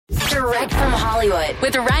Direct from Hollywood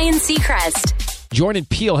with Ryan Seacrest. Jordan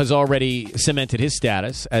Peele has already cemented his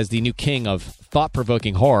status as the new king of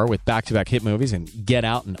thought-provoking horror with back-to-back hit movies and Get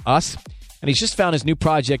Out and Us. And he's just found his new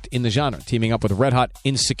project in the genre, teaming up with red-hot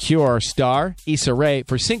Insecure star Issa Rae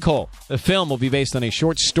for Sinkhole. The film will be based on a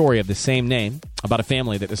short story of the same name about a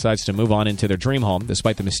family that decides to move on into their dream home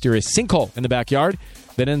despite the mysterious sinkhole in the backyard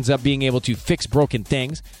that ends up being able to fix broken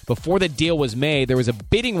things. Before the deal was made, there was a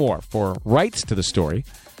bidding war for rights to the story.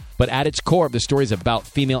 But at its core, the story is about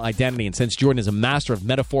female identity. And since Jordan is a master of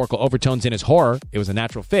metaphorical overtones in his horror, it was a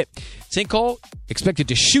natural fit. Sinkhole expected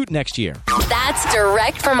to shoot next year. That's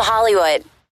Direct from Hollywood.